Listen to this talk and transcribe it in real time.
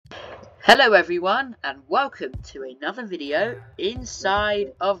Hello everyone, and welcome to another video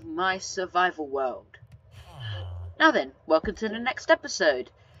inside of my survival world. Now then, welcome to the next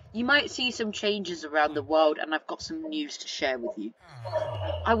episode. You might see some changes around the world, and I've got some news to share with you.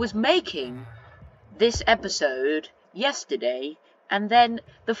 I was making this episode yesterday, and then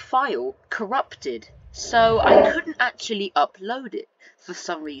the file corrupted, so I couldn't actually upload it for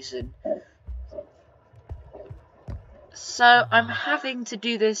some reason. So I'm having to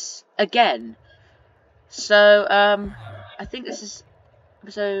do this again. So I think this is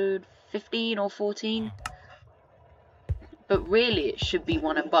episode 15 or 14, but really it should be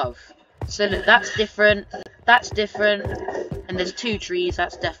one above. So look, that's different, and there's two trees,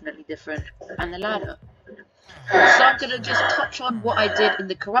 that's definitely different, and the ladder. So I'm gonna just touch on what I did in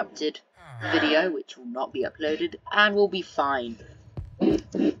the corrupted video, which will not be uploaded, and we'll be fine.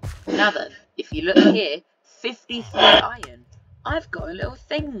 Now then, if you look here, 53 iron. I've got a little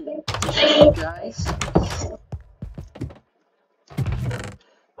thing to show you guys.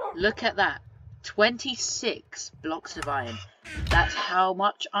 Look at that. 26 blocks of iron. That's how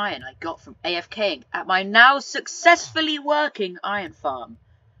much iron I got from AFKing at my now successfully working iron farm.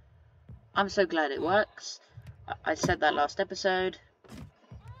 I'm so glad it works. I said that last episode.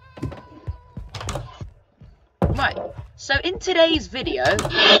 Right, so in today's video,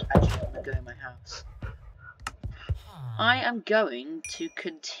 actually I'm going to go in my house. I am going to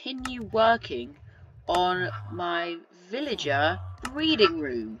continue working on my villager breeding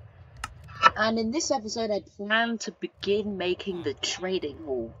room. And in this episode I plan to begin making the trading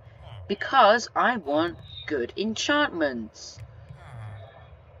hall, because I want good enchantments.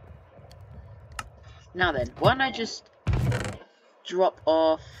 Now then, why don't I just drop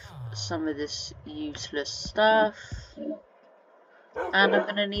off some of this useless stuff, and I'm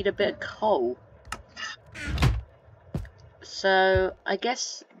going to need a bit of coal. So I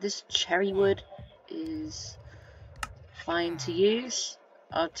guess this cherry wood is fine to use.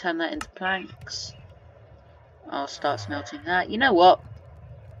 I'll turn that into planks. I'll start smelting that. You know what?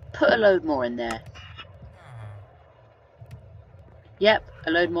 Put a load more in there. Yep, a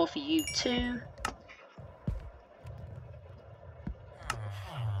load more for you too.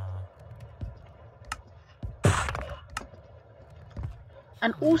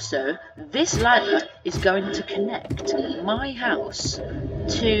 And also, this ladder is going to connect my house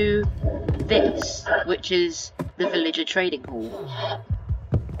to this, which is the villager trading hall.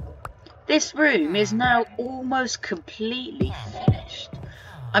 This room is now almost completely finished.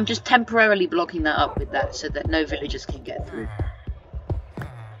 I'm just temporarily blocking that up with that so that no villagers can get through.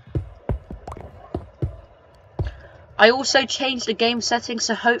 I also changed the game settings,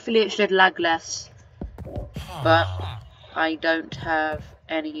 so hopefully it should lag less. But I don't have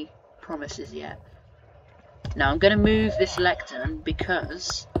any promises yet. Now I'm going to move this lectern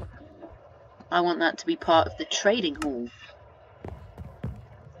because I want that to be part of the trading hall.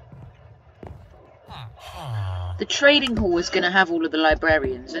 The trading hall is going to have all of the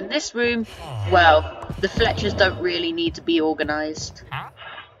librarians. In this room, well, the Fletchers don't really need to be organised.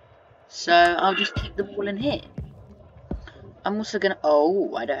 So I'll just keep them all in here. I'm also going to...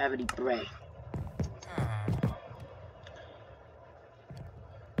 Oh, I don't have any bread.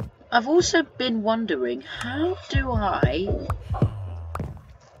 I've also been wondering, how do I...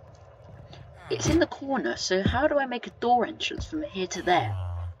 It's in the corner, so how do I make a door entrance from here to there?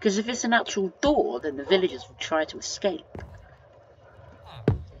 Because if it's an actual door, then the villagers will try to escape.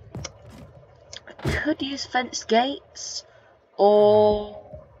 I could use fenced gates,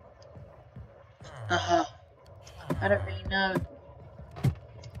 or... I don't really know.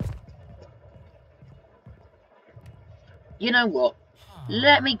 You know what?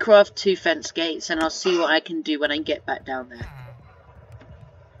 Let me craft 2 fence gates and I'll see what I can do when I get back down there.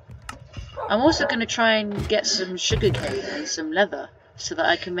 I'm also going to try and get some sugarcane and some leather so that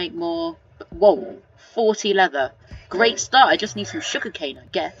I can make more... Whoa, 40 leather. Great start, I just need some sugarcane, I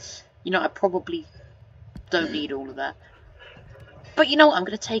guess. You know, I probably don't need all of that. But you know what, I'm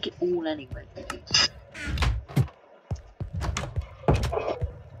going to take it all anyway.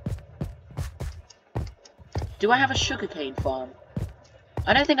 Do I have a sugarcane farm?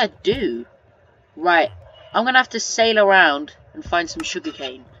 I don't think I do. Right, I'm going to have to sail around and find some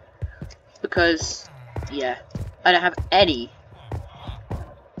sugarcane. Because, yeah, I don't have any.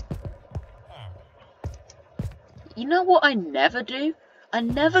 You know what I never do? I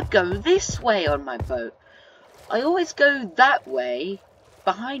never go this way on my boat. I always go that way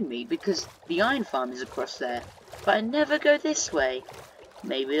behind me because the iron farm is across there. But I never go this way.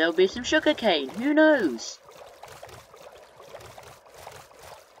 Maybe there'll be some sugarcane, who knows?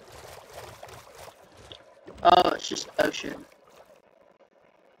 Oh, it's just ocean.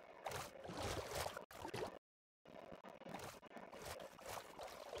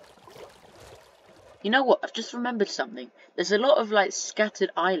 You know what? I've just remembered something. There's a lot of like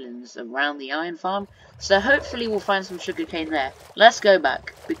scattered islands around the iron farm, so hopefully we'll find some sugarcane there. Let's go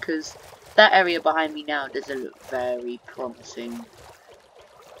back, because that area behind me now doesn't look very promising.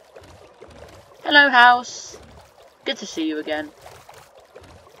 Hello, house. Good to see you again.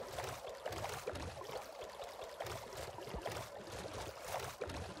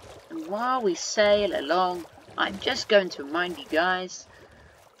 And while we sail along, I'm just going to remind you guys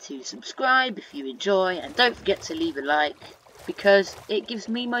to subscribe if you enjoy, and don't forget to leave a like, because it gives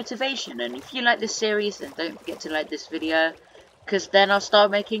me motivation. And if you like this series, then don't forget to like this video, because then I'll start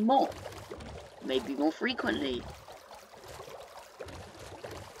making more, maybe more frequently.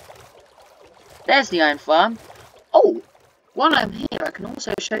 There's the iron farm. Oh, while I'm here, I can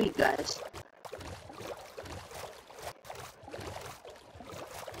also show you guys.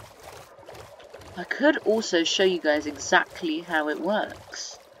 I could also show you guys exactly how it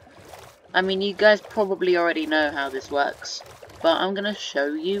works. I mean, you guys probably already know how this works, but I'm gonna show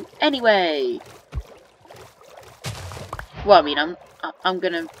you anyway. Well, I mean, I'm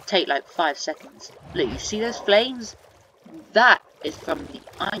gonna take like 5 seconds. Look, you see those flames? That is from the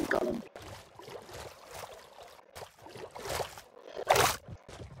iron golem.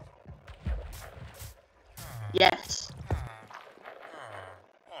 Yes.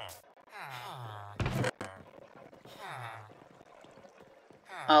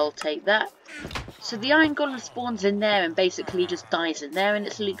 I'll take that. So the iron golem spawns in there and basically just dies in there, and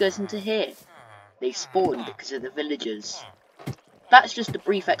it slowly goes into here. They spawn because of the villagers. That's just a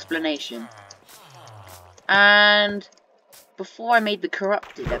brief explanation. And before I made the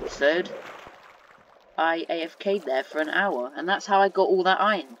corrupted episode, I AFK'd there for an hour, and that's how I got all that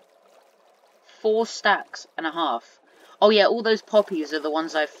iron. 4 stacks and a half. Oh yeah, all those poppies are the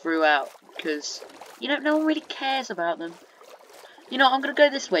ones I threw out, because, you know, no one really cares about them. You know, I'm going to go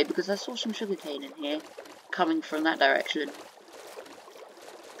this way, because I saw some sugarcane in here, coming from that direction.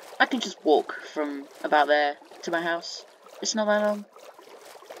 I can just walk from about there to my house. It's not that long.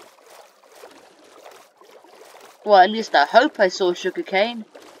 Well, at least I hope I saw sugarcane.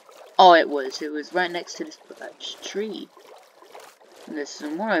 Oh, it was right next to this tree. And there's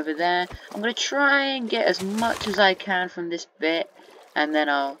some more over there. I'm going to try and get as much as I can from this bit, and then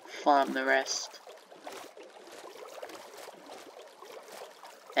I'll farm the rest.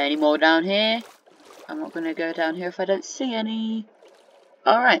 Any more down here? I'm not going to go down here if I don't see any.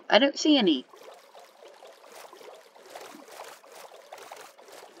 Alright, I don't see any.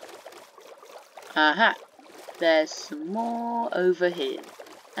 Aha. There's some more over here.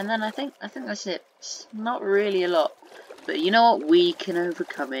 And then I think that's it. It's not really a lot. But you know what? We can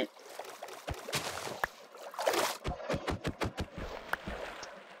overcome it.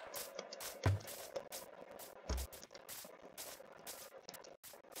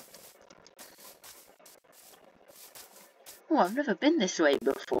 Oh, I've never been this way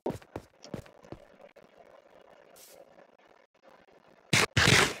before.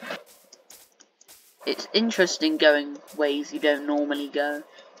 It's interesting going ways you don't normally go.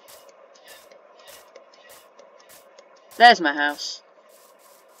 There's my house.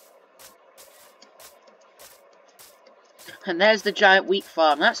 And there's the giant wheat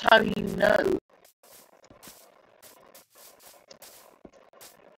farm. That's how you know.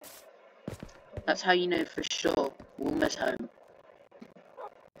 That's how you know for sure. We're almost home.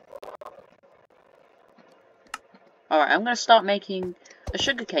 Alright, I'm going to start making a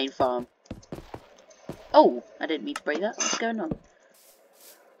sugarcane farm. Oh, I didn't mean to break that. What's going on?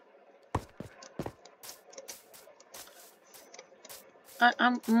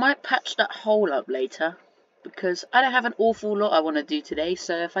 I might patch that hole up later, because I don't have an awful lot I want to do today,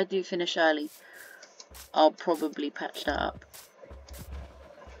 so if I do finish early, I'll probably patch that up.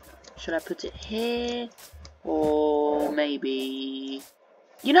 Should I put it here? Or maybe...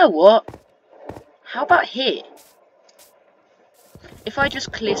 You know what? How about here? If I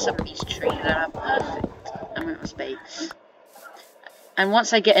just clear some of these trees, then I'm perfect amount of space. And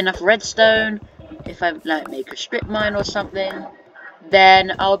once I get enough redstone, if I like make a strip mine or something,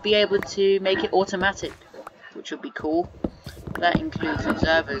 then I'll be able to make it automatic, which would be cool. That includes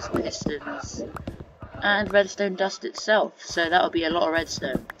observers, pistons, and redstone dust itself, so that'll be a lot of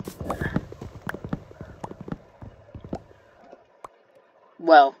redstone.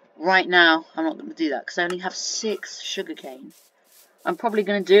 Well, right now, I'm not going to do that, because I only have 6 sugarcane. I'm probably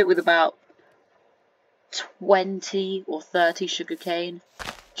going to do it with about 20 or 30 sugarcane,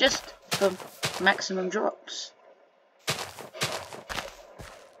 just for maximum drops.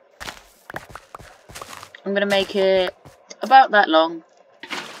 I'm going to make it about that long,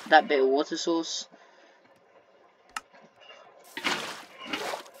 that bit of water source.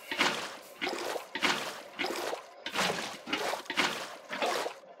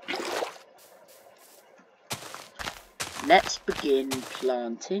 let's begin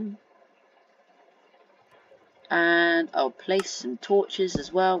planting. And I'll place some torches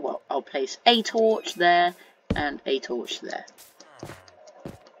as well. Well, I'll place a torch there and a torch there.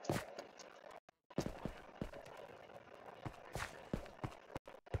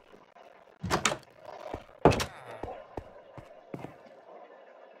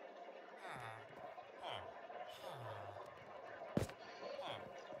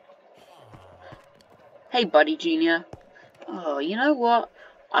 Hey, Buddy Jr. Oh, you know what?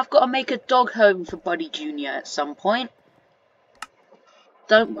 I've got to make a dog home for Buddy Jr. at some point.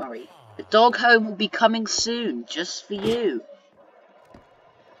 Don't worry. The dog home will be coming soon, just for you.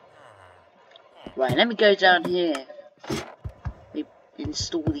 Right, let me go down here. Let me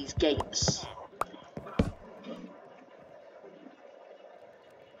install these gates.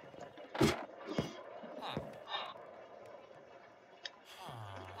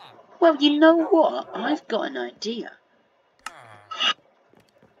 Well, you know what? I've got an idea.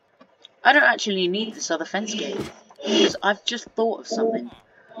 I don't actually need this other fence gate, because I've just thought of something.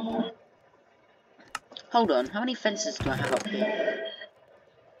 Hold on, how many fences do I have up here?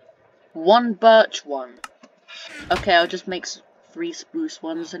 One birch one. Okay, I'll just make 3 spruce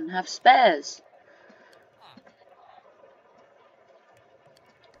ones and have spares.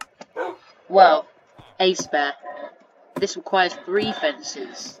 Well, a spare. This requires 3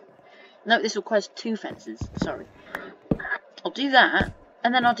 fences. No, this requires 2 fences, sorry. I'll do that,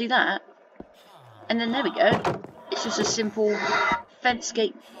 and then I'll do that, and then there we go. It's just a simple fence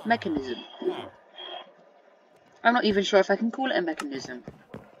gate mechanism. I'm not even sure if I can call it a mechanism.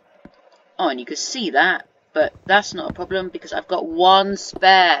 Oh, and you can see that, but that's not a problem because I've got 1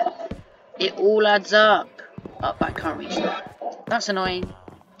 spare. It all adds up. Oh, but I can't reach that. That's annoying.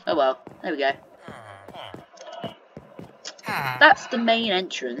 Oh well, there we go. That's the main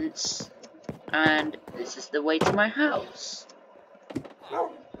entrance, and this is the way to my house.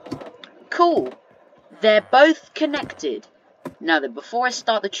 Cool. They're both connected. Now then, before I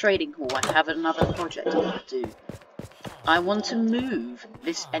start the trading hall, I have another project I want to do. I want to move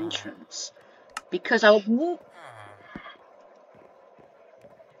this entrance because I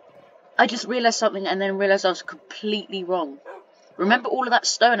just realised something and then realised I was completely wrong. Remember all of that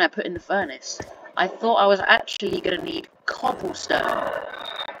stone I put in the furnace? I thought I was actually going to need cobblestone.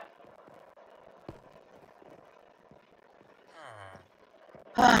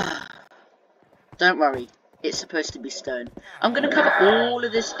 Don't worry, it's supposed to be stone. I'm going to cover all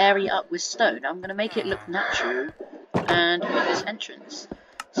of this area up with stone. I'm going to make it look natural and with this entrance.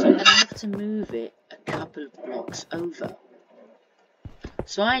 So I'm going to have to move it a couple of blocks over.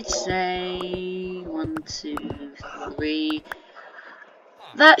 So I'd say 1, 2, 3.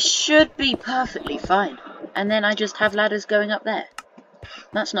 That should be perfectly fine. And then I just have ladders going up there.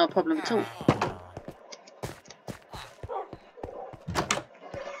 That's not a problem at all.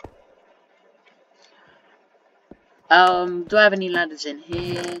 Do I have any ladders in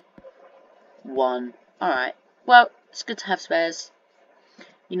here? 1. Alright. Well, it's good to have spares.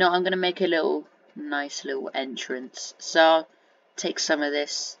 You know, I'm going to make a nice little entrance. So I'll take some of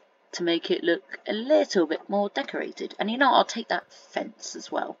this to make it look a little bit more decorated. And you know, I'll take that fence as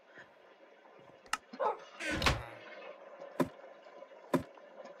well.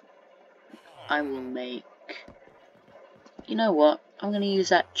 I will make... You know what? I'm going to use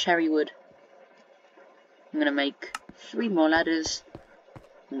that cherry wood. I'm going to make 3 more ladders.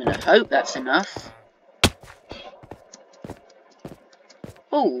 I'm going to hope that's enough.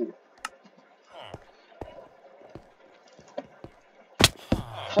 Oh.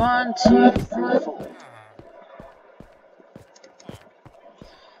 1, 2, 3, 4.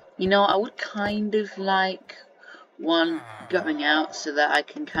 You know, I would kind of like one going out so that I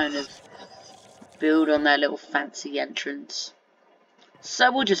can kind of build on that little fancy entrance.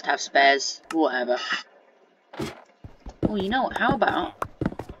 So we'll just have spares, whatever. Oh, you know what, how about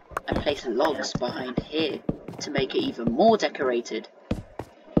I place logs behind here to make it even more decorated.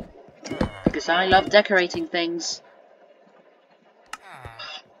 Because I love decorating things.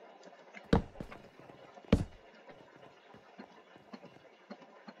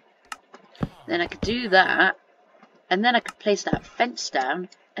 Then I could do that, and then I could place that fence down,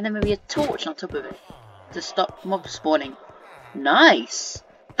 and then maybe a torch on top of it to stop mob spawning. Nice!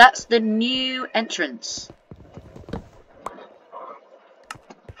 That's the new entrance.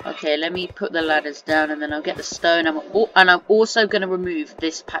 Okay, let me put the ladders down, and then I'll get the stone. And I'm also going to remove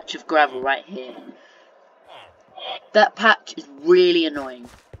this patch of gravel right here. That patch is really annoying.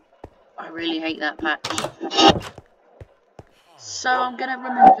 I really hate that patch. So I'm going to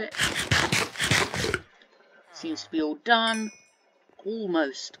remove it. Seems to be all done.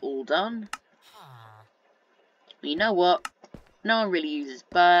 Almost all done. You know what? No one really uses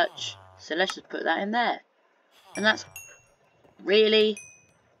birch, so let's just put that in there. And that's really...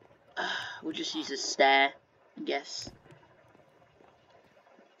 we'll just use a stair, I guess.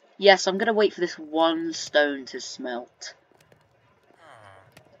 Yes, I'm going to wait for this one stone to smelt.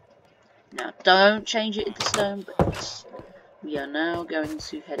 Now, don't change it into stone, but we are now going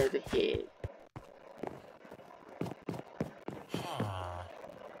to head over here.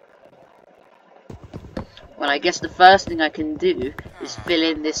 Well, I guess the first thing I can do is fill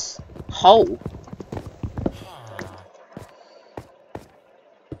in this hole.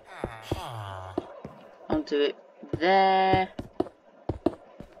 Onto it there.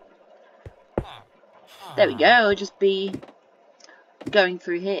 There we go, it'll just be going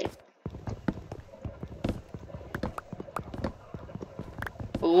through here.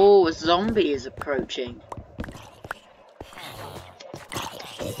 Oh, a zombie is approaching.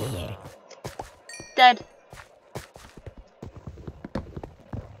 Dead.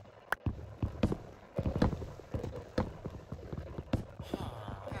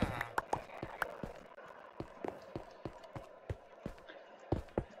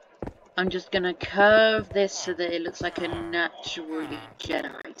 I'm just gonna curve this so that it looks like a naturally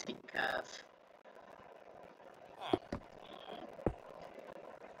generating curve.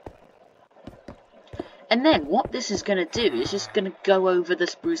 And then what this is gonna do is just gonna go over the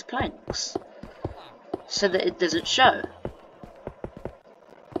spruce planks so that it doesn't show.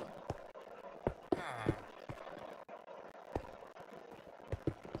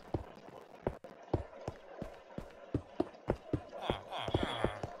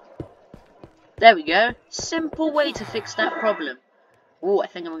 There we go. Simple way to fix that problem. Oh, I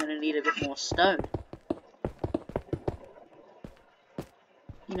think I'm going to need a bit more stone.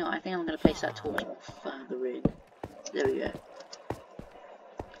 You know, I think I'm going to place that torch further in. There we go.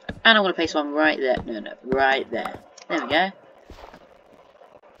 And I'm going to place one right there. No, right there. There we go.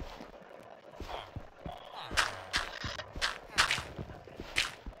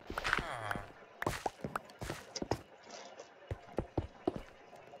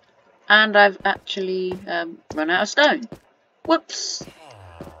 And I've actually run out of stone. Whoops!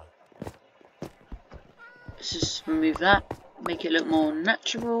 Let's just remove that. Make it look more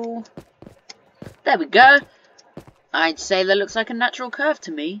natural. There we go. I'd say that looks like a natural curve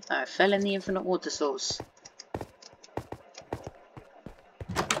to me. I fell in the infinite water source.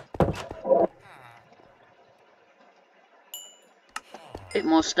 Bit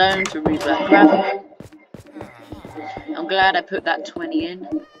more stone to remove that gravel. I'm glad I put that 20 in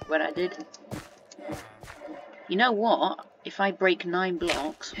when I did. You know what? If I break 9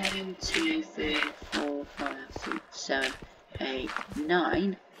 blocks, 1, 2, 3, 4, 5, 6, 7, 8,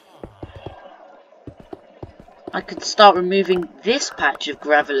 9, I could start removing this patch of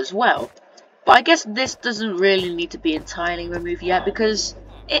gravel as well. But I guess this doesn't really need to be entirely removed yet because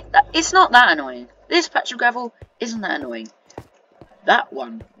it's not that annoying. This patch of gravel isn't that annoying. That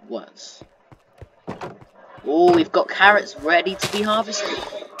one was. Oh, we've got carrots ready to be harvested.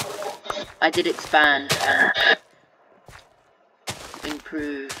 I did expand and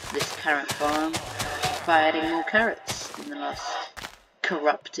improve this carrot farm by adding more carrots in the last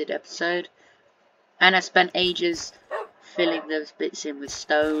corrupted episode. And I spent ages filling those bits in with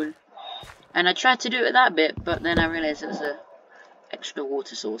stone. And I tried to do it that bit, but then I realised it was an extra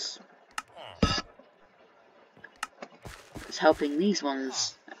water source. It's helping these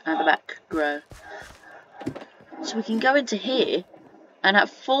ones at the back grow. So we can go into here and have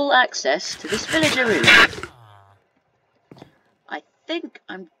full access to this villager room. I think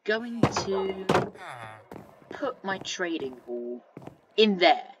I'm going to put my trading hall in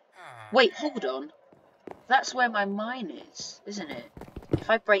there. Wait, hold on. That's where my mine is, isn't it? If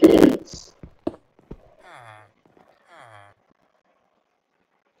I break these...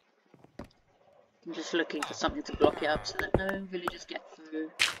 I'm just looking for something to block it up so that no villagers get through.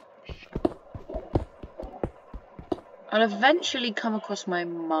 I'll eventually come across my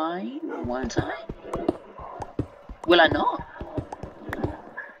mine, won't I? Will I not?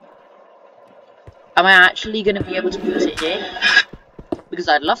 Am I actually going to be able to put it here? Because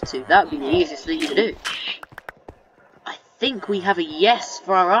I'd love to. That would be the easiest thing to do. I think we have a yes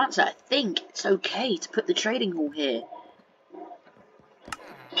for our answer. I think it's okay to put the trading hall here.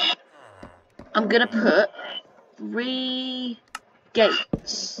 I'm going to put 3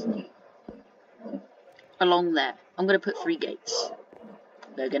 gates along there. I'm going to put 3 gates.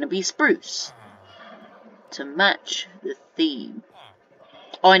 They're going to be spruce to match the theme.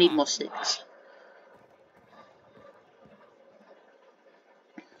 Oh, I need more sticks.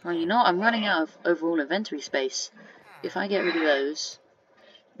 Well, you know what? I'm running out of overall inventory space. If I get rid of those,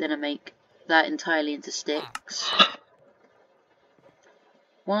 then I make that entirely into sticks.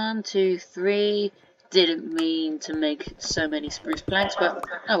 1, 2, 3. Didn't mean to make so many spruce planks, but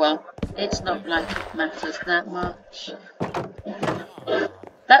oh well. It's not like it matters that much.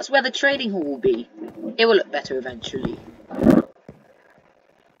 That's where the trading hall will be. It will look better eventually.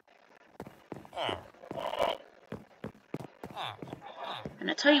 And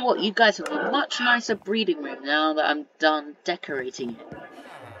I tell you what, you guys have a much nicer breeding room now that I'm done decorating it.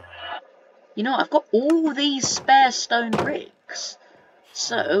 You know, I've got all these spare stone bricks,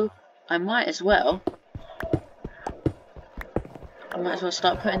 so I might as well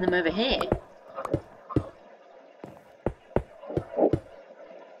start putting them over here.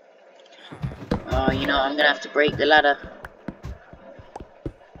 Oh, you know, I'm gonna have to break the ladder.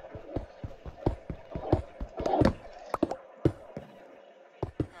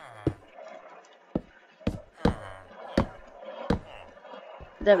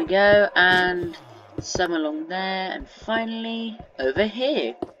 There we go, and some along there, and finally over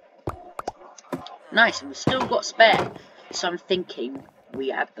here. Nice, and we've still got spare, so I'm thinking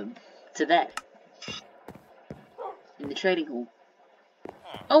we add them to there, in the trading hall.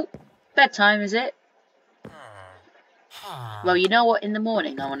 Oh, bedtime, is it? Well, you know what, in the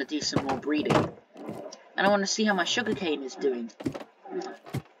morning I want to do some more breeding, and I want to see how my sugarcane is doing.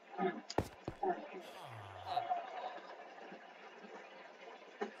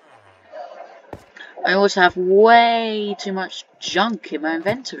 I also have way too much junk in my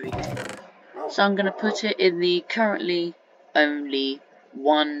inventory, so I'm going to put it in the currently only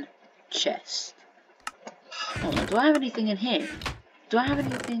one chest. Oh, do I have anything in here? Do I have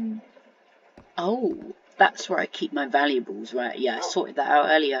anything? Oh, that's where I keep my valuables, right? Yeah, I sorted that out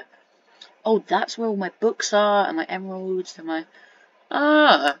earlier. Oh, that's where all my books are, and my emeralds, and my...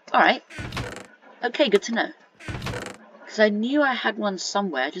 Ah, alright. Okay, good to know. Because I knew I had one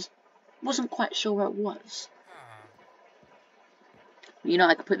somewhere, I just wasn't quite sure where it was. You know,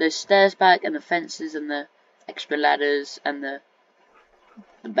 I could put those stairs back, and the fences, and the extra ladders, and the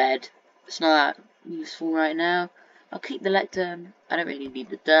bed. It's not that useful right now. I'll keep the lectern. I don't really need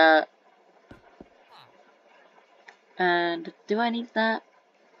the dirt. And do I need that?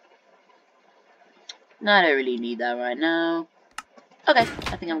 No, I don't really need that right now. Okay,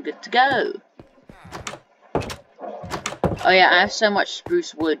 I think I'm good to go. Oh yeah, I have so much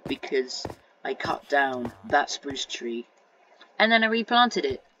spruce wood because I cut down that spruce tree. And then I replanted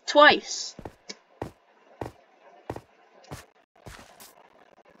it. Twice!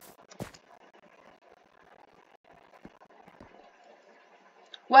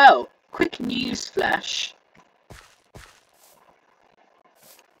 Well, quick news flash.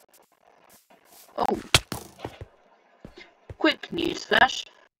 Oh. Quick news flash.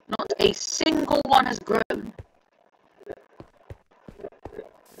 Not a single one has grown.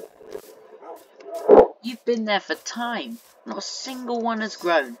 You've been there for time. Not a single one has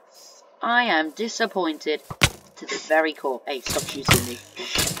grown. I am disappointed to the very core. Hey, stop shooting me.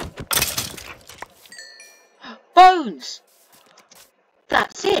 Bones!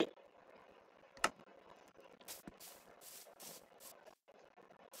 That's it!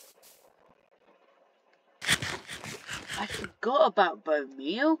 I forgot about bone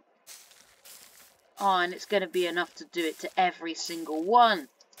meal. Oh, and it's going to be enough to do it to every single one.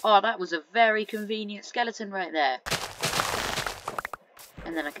 Oh, that was a very convenient skeleton right there.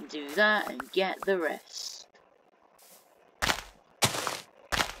 And then I can do that and get the rest.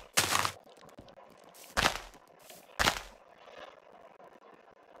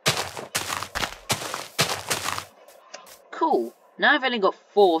 Cool. Now I've only got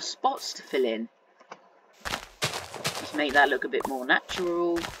 4 spots to fill in. Just make that look a bit more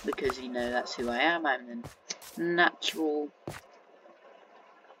natural, because, you know, that's who I am. I'm a natural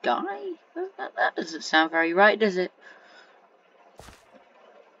guy? That doesn't sound very right, does it?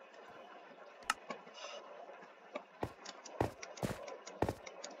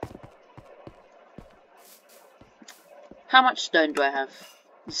 How much stone do I have?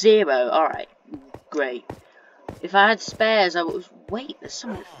 0. Alright. Great. If I had spares, I would... Wait, there's some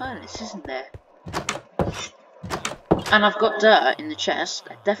in the furnace, isn't there? And I've got dirt in the chest.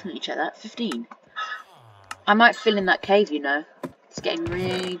 I definitely check that. 15. I might fill in that cave, you know. It's getting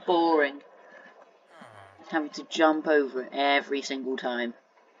really boring. Having to jump over it every single time.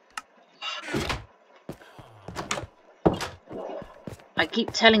 I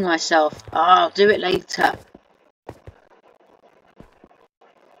keep telling myself, oh, I'll do it later.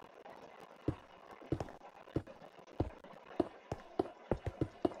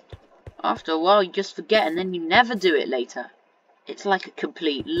 After a while, you just forget and then you never do it later. It's like a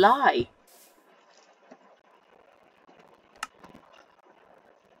complete lie.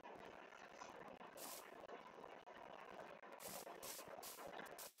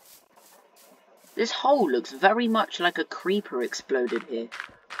 This hole looks very much like a creeper exploded here.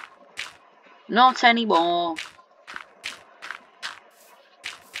 Not anymore.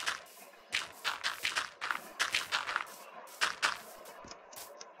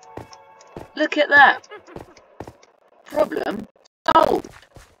 Look at that. Problem solved.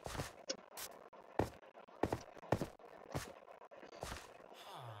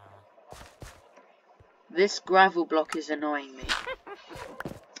 This gravel block is annoying me.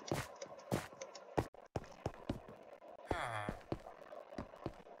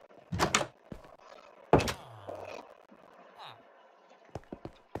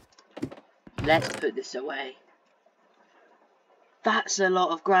 Let's put this away. That's a lot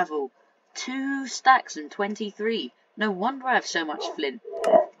of gravel. 2 stacks and 23. No wonder I have so much flint.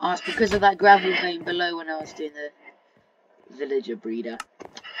 Oh, it's because of that gravel vein below when I was doing the villager breeder.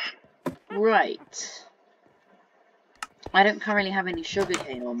 Right. I don't currently have any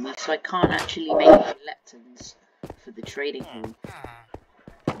sugarcane on me, so I can't actually make any leptons for the trading hall.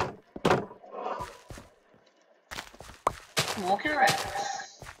 More carrots.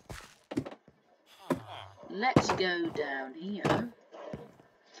 Let's go down here.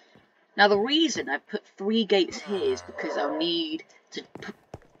 Now the reason I've put 3 gates here is because I'll need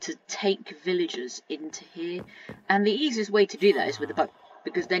to take villagers into here, and the easiest way to do that is with a boat,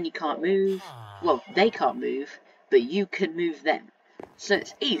 because then you can't move. Well, they can't move, but you can move them, so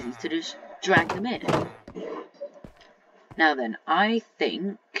it's easy to just drag them in. Now then, I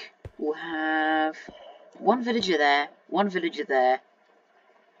think we'll have 1 villager there, 1 villager there,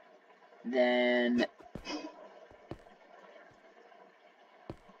 then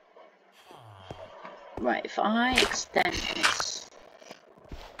right, if I extend this,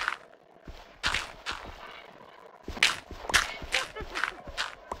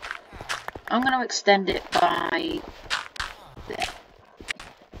 I'm going to extend it by there.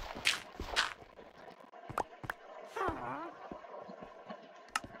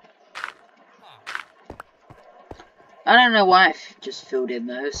 I don't know why I've just filled in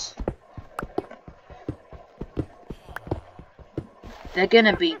those. They're going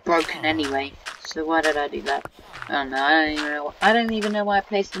to be broken anyway, so why did I do that? I don't know, I don't even know why I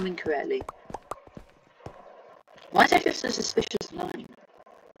placed them incorrectly. Why is that just a suspicious line?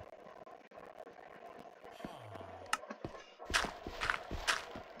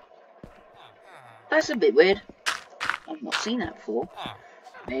 That's a bit weird. I've not seen that before.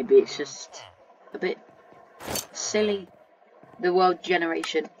 Maybe it's just a bit silly. The world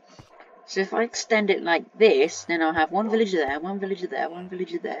generation. So if I extend it like this, then I'll have 1 villager there, 1 villager there, 1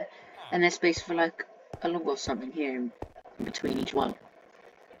 villager there, and there's space for like a log or something here in between each one.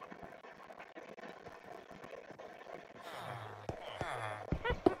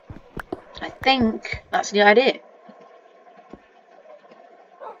 I think that's the idea.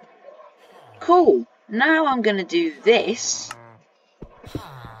 Cool. Now I'm going to do this,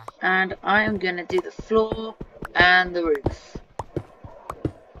 and I am going to do the floor and the roof.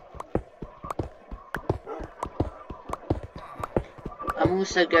 I'm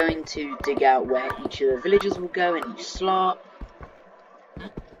also going to dig out where each of the villagers will go in each slot.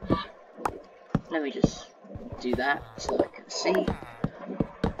 Let me just do that so I can see.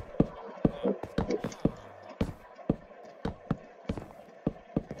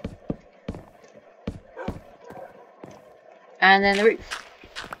 And then the roof.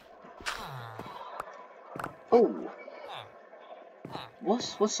 Oh.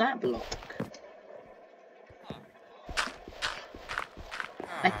 What's that block?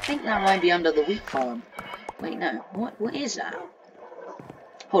 I think that might be under the wheat farm. Wait, no. What is that?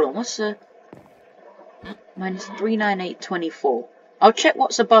 Hold on, what's the... minus 39824. I'll check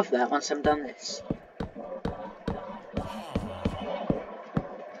what's above that once I'm done this.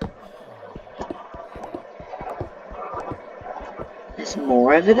 There's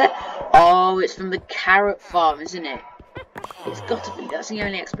more over there. Oh, it's from the carrot farm, isn't it? It's got to be. That's the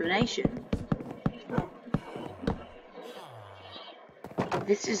only explanation.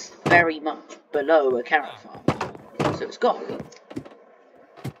 This is very much below a carrot farm, so it's got to be.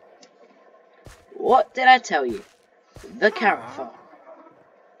 What did I tell you? The carrot farm.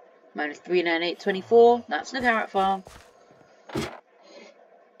 Minus 39824. That's the carrot farm.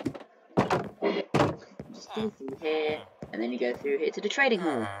 Just go through here, and then you go through here to the trading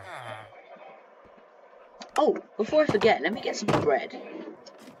hall. Oh, before I forget, let me get some bread.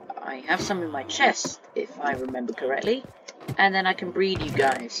 I have some in my chest, if I remember correctly. And then I can breed you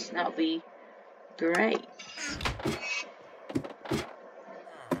guys. That'll be great.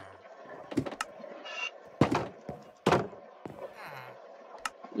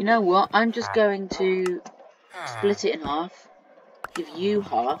 You know what? I'm just going to split it in half. Give you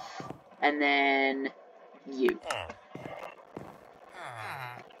half. And then you.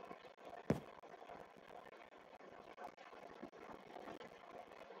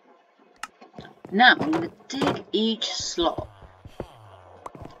 Now, I'm going to dig each slot.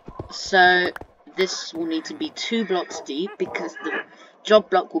 So, this will need to be 2 blocks deep because the job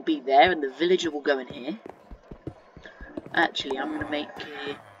block will be there and the villager will go in here. Actually, I'm going to make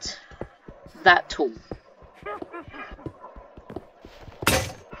it that tall.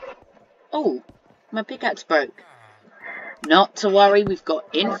 Oh, my pickaxe broke. Not to worry, we've got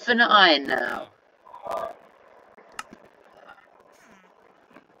infinite iron now.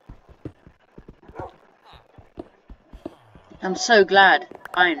 I'm so glad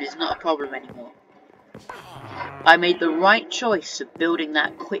iron is not a problem anymore. I made the right choice of building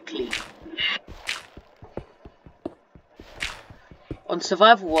that quickly. On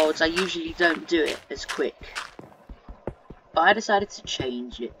survival worlds, I usually don't do it as quick. But I decided to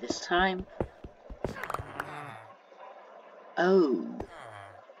change it this time. Oh.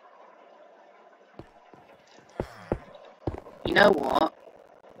 You know what?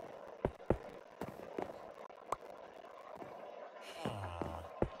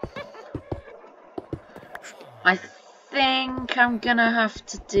 I think I'm gonna have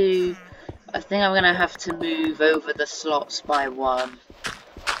to move over the slots by 1.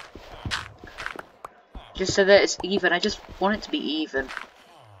 Just so that it's even. I just want it to be even.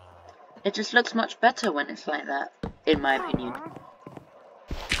 It just looks much better when it's like that, in my opinion.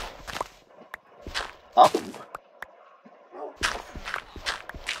 Oh.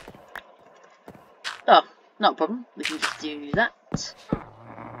 Oh, not a problem. We can just do that.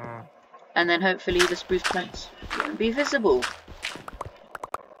 And then hopefully the spruce plants won't be visible.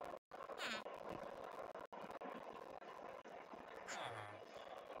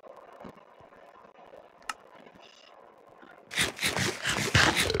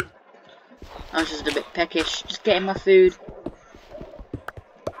 I was just a bit peckish, just getting my food.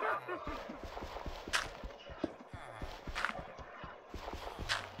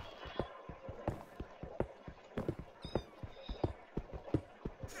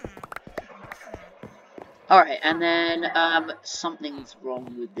 Alright, and then, something's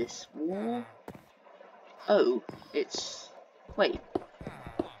wrong with this wall. Oh, it's... Wait.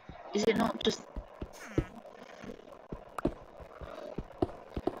 Is it not just...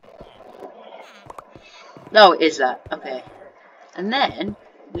 No, it is that. Okay. And then,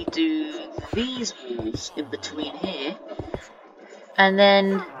 we do these walls in between here. And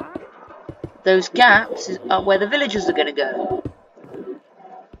then, those gaps are where the villagers are gonna go.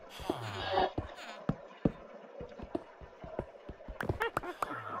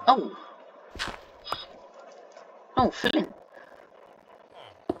 Oh. Oh, flint.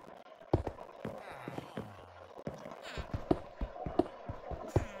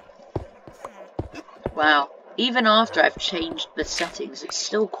 Wow. Even after I've changed the settings, it's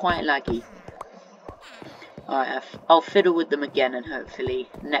still quite laggy. Alright, I'll fiddle with them again and hopefully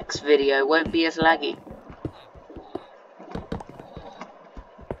next video won't be as laggy.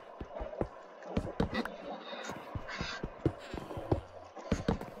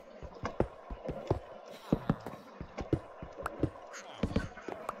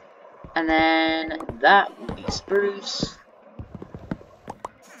 And then that will be spruce.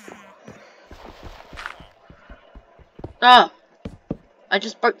 Ah! I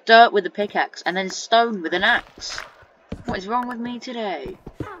just broke dirt with a pickaxe and then stone with an axe. What is wrong with me today?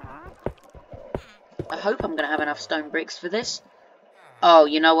 I hope I'm going to have enough stone bricks for this. Oh,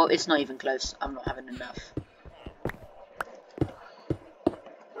 you know what? It's not even close. I'm not having enough.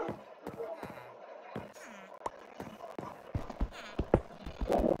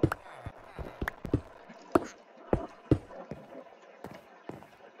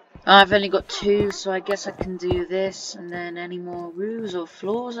 I've only got 2, so I guess I can do this, and then any more roofs or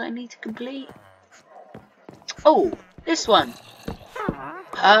floors I need to complete. Oh, this one!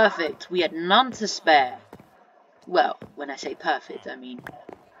 Perfect, we had none to spare. Well, when I say perfect, I mean,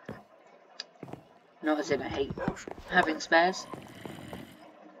 not as in I hate having spares.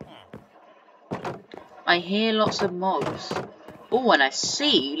 I hear lots of mobs. Oh, and I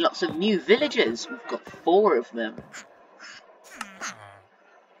see lots of new villagers. We've got 4 of them.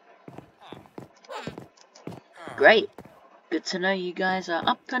 Great. Good to know you guys are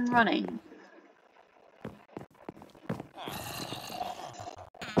up and running.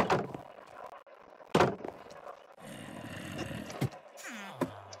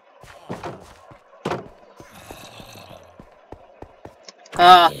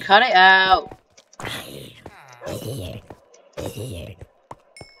 Ah, cut it out.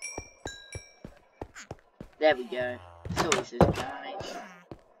 There we go. It's always this guy.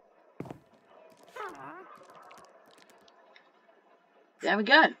 there we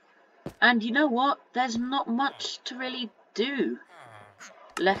go. And you know what? There's not much to really do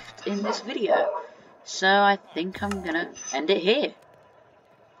left in this video. So I think I'm gonna end it here.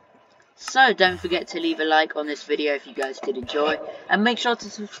 So don't forget to leave a like on this video if you guys did enjoy. And make sure to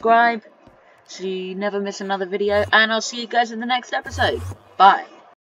subscribe so you never miss another video. And I'll see you guys in the next episode. Bye.